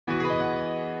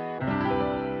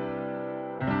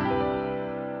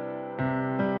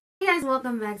guys,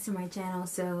 welcome back to my channel.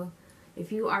 So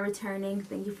if you are returning,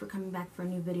 thank you for coming back for a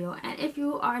new video, and if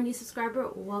you are a new subscriber,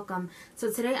 welcome.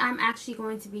 So today I'm actually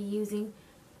going to be using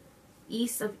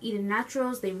East of Eden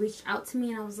Naturals. They reached out to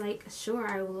me and I was like, sure,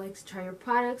 I would like to try your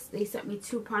products. They sent me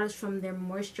 2 products from their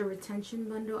moisture retention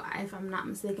bundle. If I'm not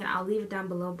mistaken, I'll leave it down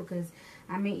below because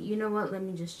I mean, you know what, let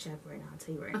me just check right now. I'll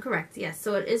tell you right now. Correct, yes,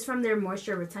 so it is from their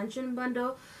moisture retention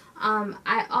bundle.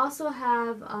 I also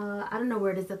have I don't know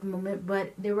where it is at the moment,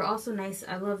 but they were also nice.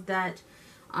 I love that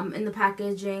in the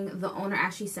packaging the owner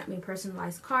actually sent me a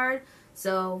personalized card,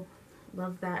 so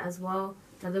love that as well.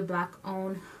 Another black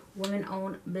owned, women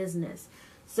owned business.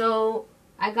 So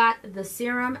I got the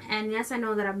serum, and yes, I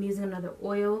know that I'm using another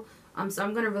oil, so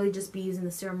I'm gonna really just be using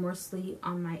the serum mostly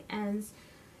on my ends.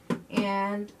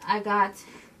 And I got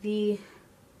the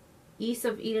East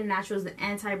of Eden Naturals, the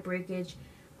anti-breakage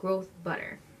growth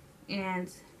butter,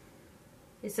 and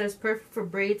it says perfect for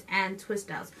braids and twist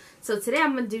outs. So today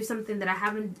I'm gonna do something that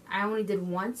I only did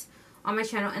once on my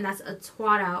channel, and that's a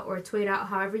twaidout or twaidout,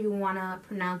 however you wanna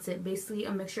pronounce it. Basically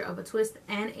a mixture of a twist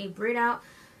and a braid out.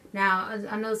 Now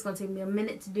I know it's gonna take me a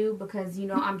minute to do because you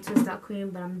know I'm twist out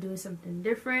queen, but I'm doing something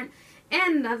different.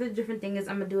 And another different thing is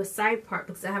I'm gonna do a side part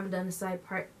because I haven't done a side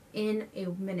part in a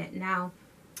minute. Now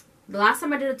the last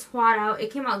time I did a twaidout,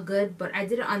 it came out good, but I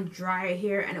did it on dry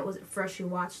hair and it wasn't freshly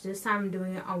washed. This time I'm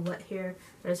doing it on wet hair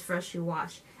that is freshly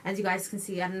washed. As you guys can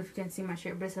see, I don't know if you can see my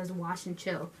shirt, but it says wash and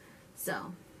chill.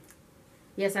 So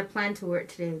yes, I plan to wear it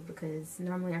today because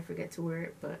normally I forget to wear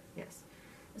it, but yes.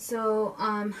 So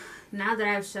now that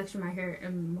I've sectioned my hair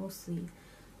in mostly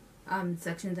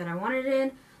sections that I wanted it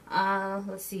in,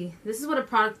 let's see. This is what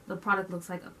the product looks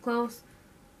like up close.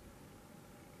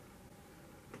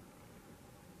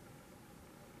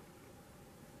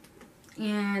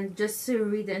 And just to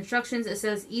read the instructions, it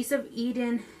says East of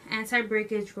Eden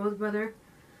anti-breakage growth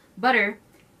butter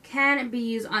can be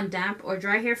used on damp or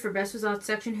dry hair for best results.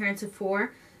 Section hair into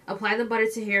 4. Apply the butter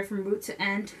to hair from root to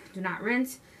end. Do not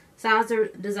rinse. Styles are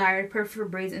desired. Perfect for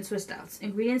braids and twist outs.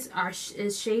 Ingredients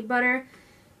is shea butter,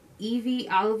 EV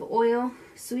olive oil,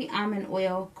 sweet almond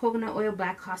oil, coconut oil,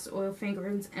 black castor oil,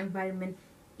 fingerings, and vitamin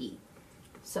E.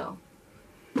 So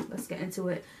let's get into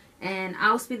it. And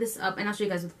I'll speed this up and I'll show you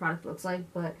guys what the product looks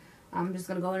like. But I'm just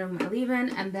going to go in with my leave-in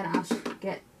and then I'll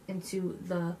get into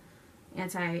the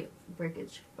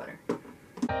anti-breakage butter.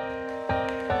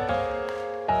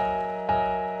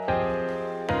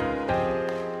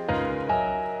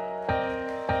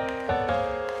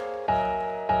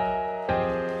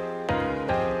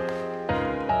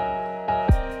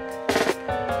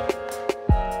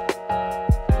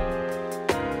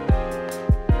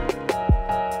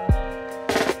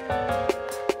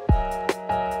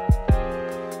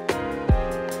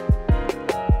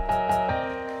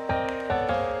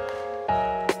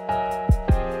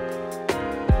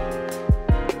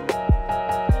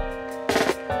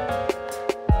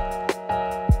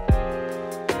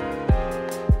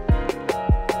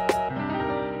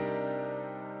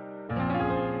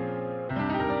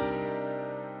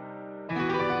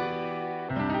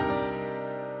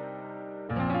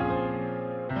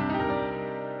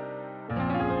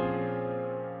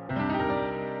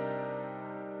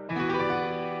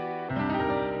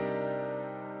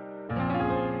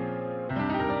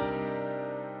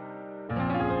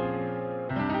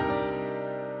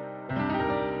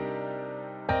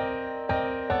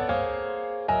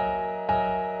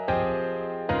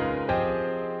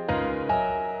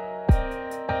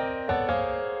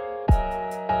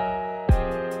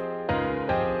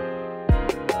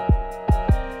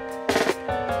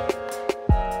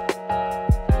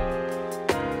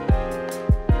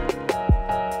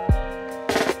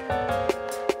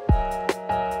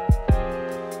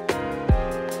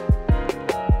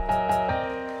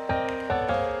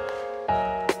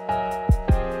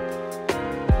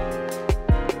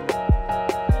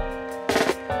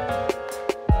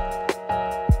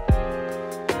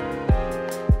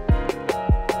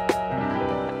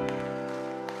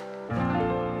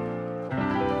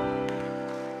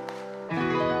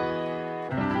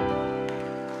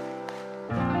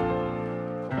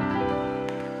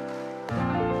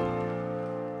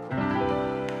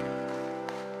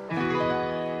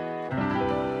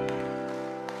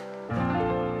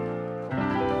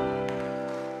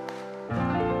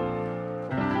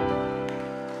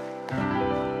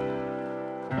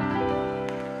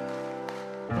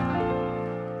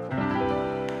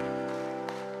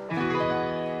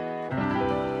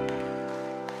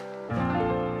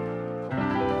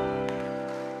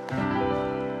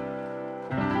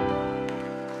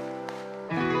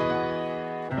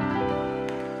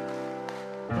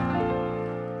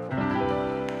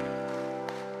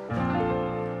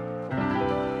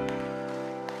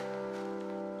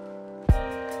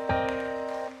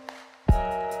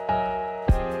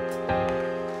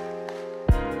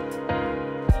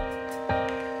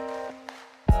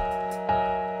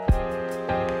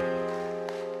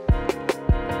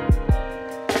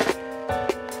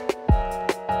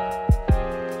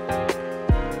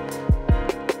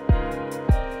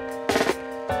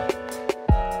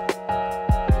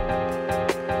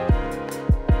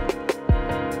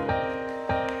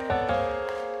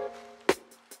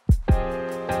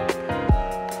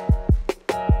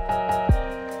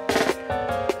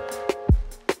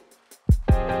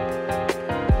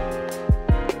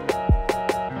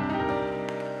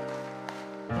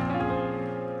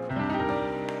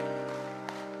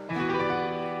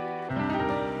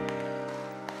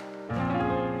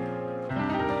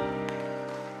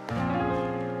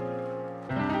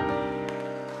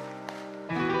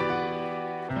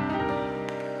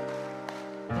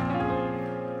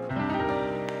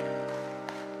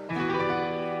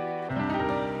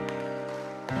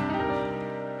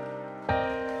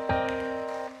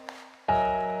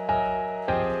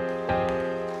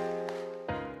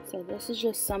 this is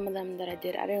just some of them that I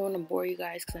did. I didn't want to bore you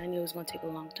guys because I knew it was going to take a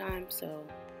long time, so.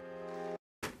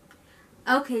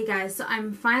 Okay guys, so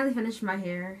I'm finally finished my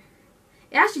hair.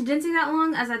 It actually didn't take that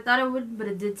long as I thought it would, but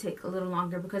it did take a little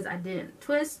longer because I didn't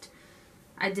twist.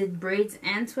 I did braids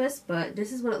and twists, but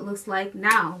this is what it looks like.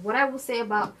 Now, what I will say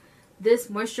about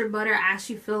this moisture butter, I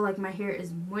actually feel like my hair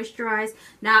is moisturized.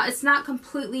 Now, it's not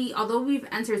completely, although we've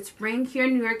entered spring here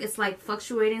in New York, it's like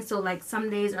fluctuating. So like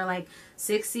some days are like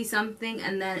 60 something,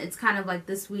 and then it's kind of like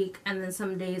this week, and then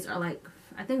some days are like,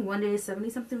 I think one day is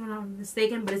 70 something when I'm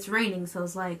mistaken, but it's raining, so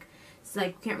it's like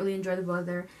you can't really enjoy the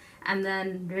weather. And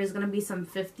then there's going to be some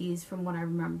 50s from what I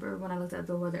remember when I looked at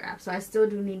the weather app. So I still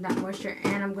do need that moisture,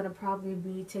 and I'm going to probably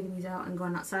be taking these out and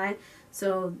going outside.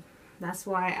 So that's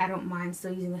why I don't mind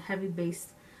still using a heavy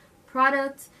based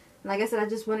product. Like I said, I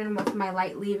just went in with my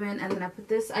light leave-in, and then I put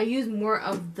this. I use more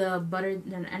of the butter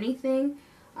than anything.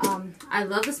 I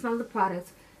love the smell of the product.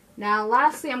 Now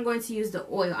lastly, I'm going to use the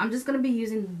oil. I'm just going to be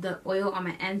using the oil on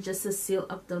my end just to seal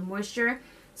up the moisture.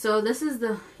 So this is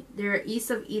their East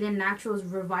of Eden Naturals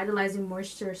Revitalizing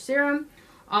Moisture Serum.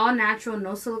 All natural,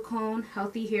 no silicone,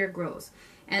 healthy hair grows.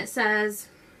 And it says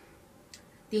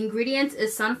the ingredients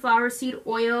is sunflower seed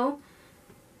oil,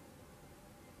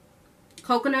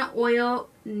 coconut oil,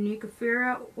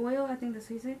 nucifera oil, I think that's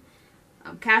how you say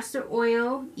it, castor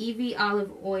oil, EV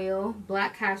olive oil,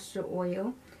 black castor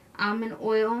oil, almond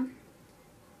oil,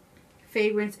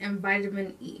 fragrance, and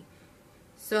vitamin E.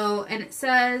 So, and it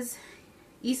says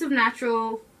East of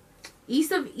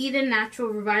Eden Natural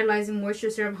Revitalizing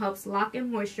Moisture Serum helps lock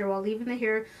in moisture while leaving the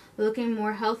hair looking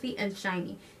more healthy and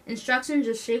shiny. Instructions: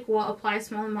 just shake while apply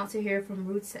small amounts of hair from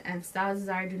roots to ends. Style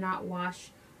desired, do not wash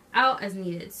out as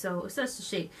needed. So it says to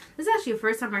shake. This is actually the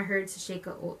first time I heard to shake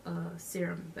a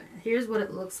serum, but here's what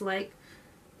it looks like.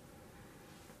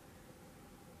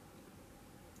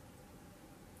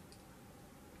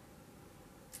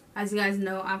 As you guys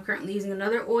know, I'm currently using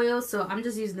another oil, so I'm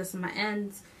just using this on my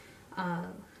ends.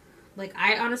 Like,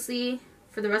 I honestly,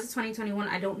 for the rest of 2021,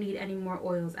 I don't need any more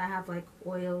oils. I have like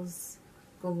oils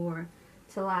galore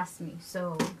to last me,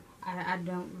 so I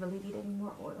don't really need any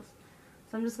more oils.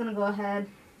 So I'm just gonna go ahead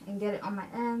and get it on my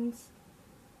ends.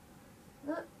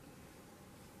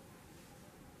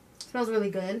 Smells really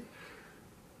good.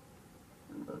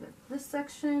 I'm gonna go get this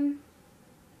section.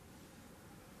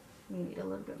 We need a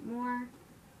little bit more.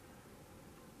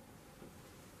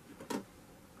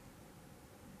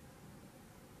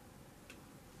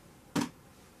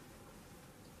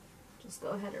 Just go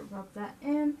ahead and rub that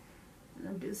in, and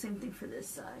then do the same thing for this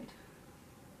side.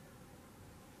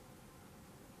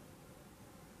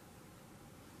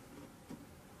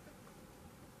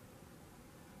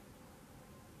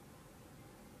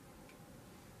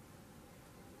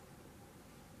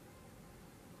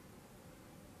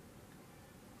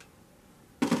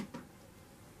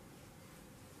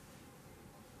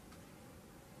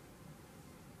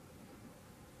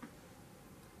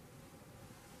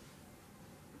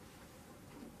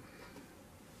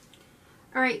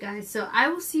 Alright guys, so I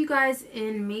will see you guys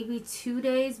in maybe 2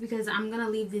 days because I'm going to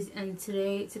leave this in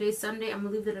today's Sunday. I'm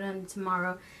going to leave it in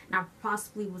tomorrow, and I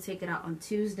possibly will take it out on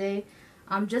Tuesday.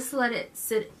 Just let it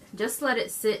sit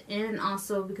in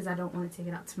also because I don't want to take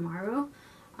it out tomorrow.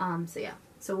 So yeah,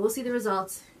 so we'll see the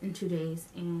results in 2 days,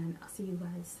 and I'll see you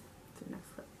guys for the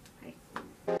next clip.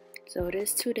 Bye. So it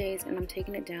is 2 days, and I'm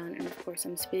taking it down, and of course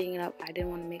I'm speeding it up. I didn't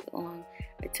want to make it long.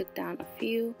 I took down a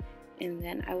few, and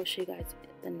then I will show you guys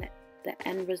the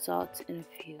end results in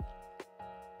a few,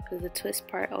 because the twist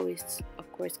part always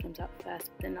of course comes out fast,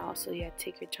 but then also you have to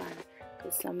take your time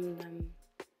because some of them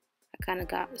I kind of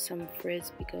got some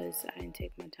frizz because I didn't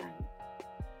take my time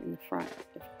in the front,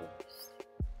 of course.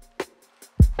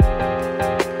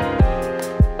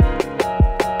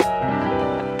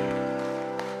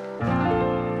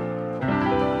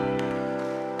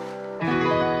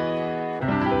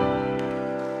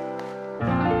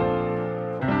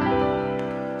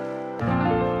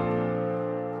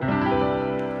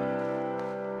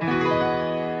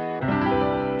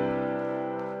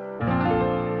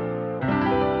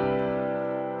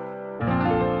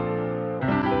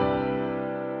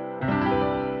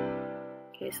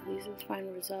 So these are the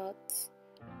final results.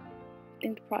 I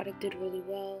think the product did really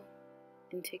well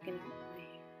in taking out my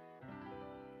hair.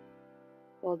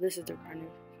 Well, this is the final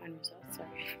result,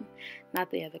 sorry.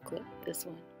 Not the other clip, this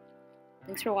one.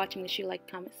 Thanks for watching. Make sure you like,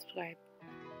 comment, subscribe.